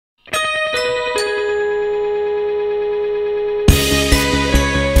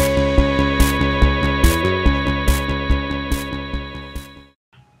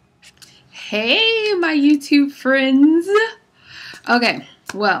Hey, my YouTube friends. Okay,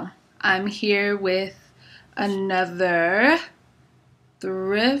 well, I'm here with another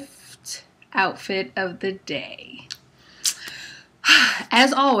thrift outfit of the day.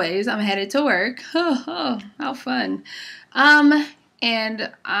 As always, I'm headed to work. How fun.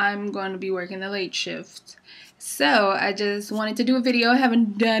 And I'm going to be working the late shift. So I just wanted to do a video. I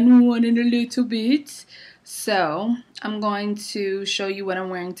haven't done one in a little bit. So I'm going to show you what I'm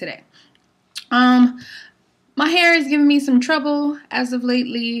wearing today. My hair is giving me some trouble as of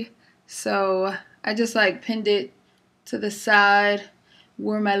lately, so I just pinned it to the side,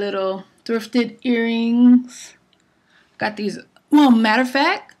 wore my little thrifted earrings, got these, well, matter of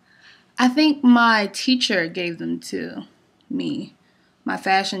fact, I think my teacher gave them to me. My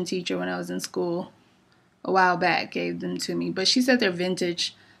fashion teacher when I was in school a while back gave them to me, but she said they're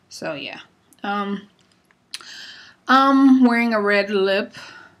vintage, so yeah. I'm wearing a red lip.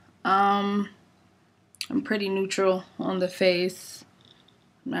 I'm pretty neutral on the face.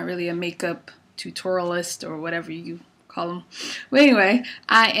 I'm not really a makeup tutorialist or whatever you call them. But anyway,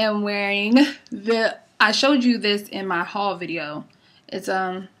 I am wearing I showed you this in my haul video. It's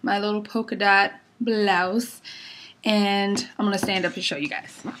my little polka dot blouse. And I'm going to stand up and show you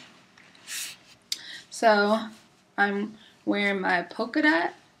guys. So, I'm wearing my polka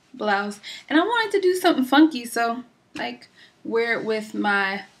dot blouse. And I wanted to do something funky, so, wear it with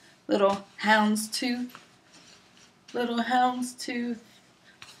my little houndstooth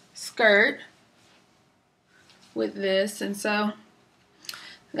skirt with this, and so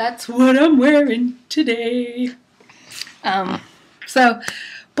that's what I'm wearing today. But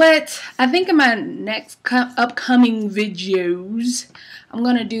I think in my next upcoming videos, I'm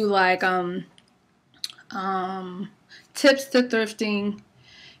gonna do tips to thrifting,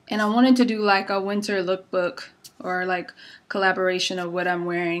 and I wanted to do a winter lookbook or collaboration of what I'm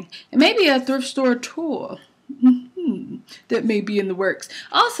wearing, and maybe a thrift store tour that may be in the works.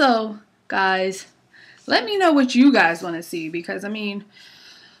 Also, guys, let me know what you guys want to see, because I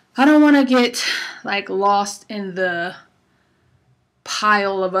don't want to get lost in the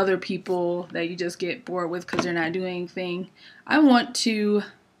pile of other people that you just get bored with because they're not doing anything. I want to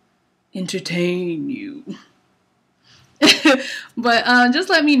entertain you. But just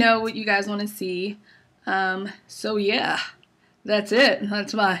let me know what you guys want to see. So yeah, that's it.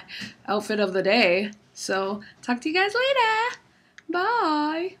 That's my outfit of the day. So talk to you guys later.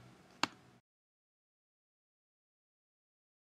 Bye.